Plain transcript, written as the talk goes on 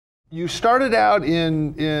You started out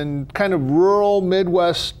in kind of rural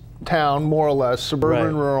Midwest town, more or less,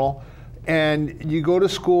 suburban, rural, and you go to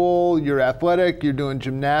school, you're athletic, you're doing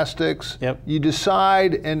gymnastics. Yep. You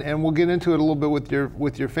decide, and we'll get into it a little bit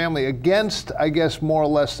with your family, against, I guess, more or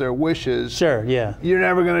less their wishes. Sure, yeah. You're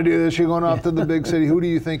never going to do this, you're going off to the big city, who do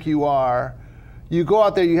you think you are? You go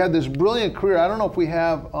out there, you had this brilliant career. I don't know if we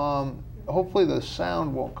have, hopefully the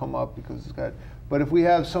sound won't come up because it's got, but if we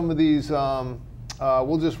have some of these,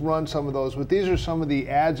 we'll just run some of those. But these are some of the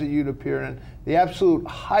ads that you'd appear in, the absolute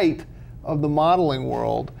height of the modeling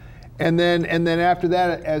world. And then after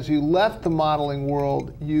that, as you left the modeling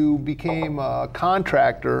world, you became a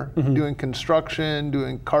contractor, doing construction,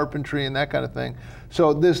 doing carpentry, and that kind of thing.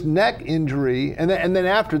 So this neck injury, and then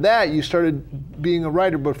after that, you started being a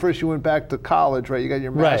writer. But first, you went back to college, right? You got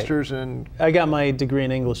your master's in. I got my degree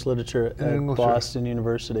in English literature at Boston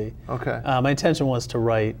University. Okay. My intention was to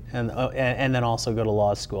write and then also go to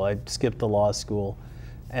law school. I skipped the law school,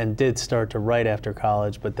 and did start to write after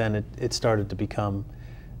college. But then it started to become,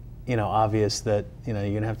 obvious that, you're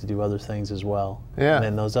going to have to do other things as well. Yeah. And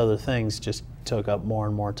then those other things just took up more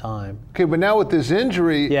and more time. Okay, but now with this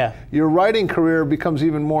injury, your writing career becomes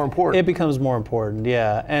even more important. It becomes more important,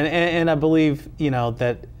 yeah. And I believe,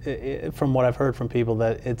 that from what I've heard from people,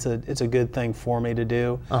 that it's a good thing for me to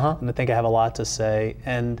do. And I think I have a lot to say.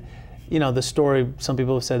 And, the story, some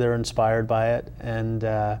people have said they're inspired by it. And,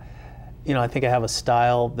 I think I have a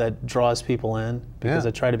style that draws people in because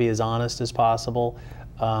I try to be as honest as possible.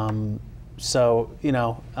 So,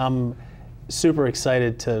 I'm super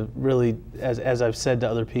excited to really, as I've said to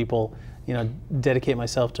other people, dedicate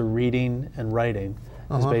myself to reading and writing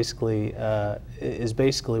is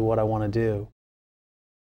basically what I want to do.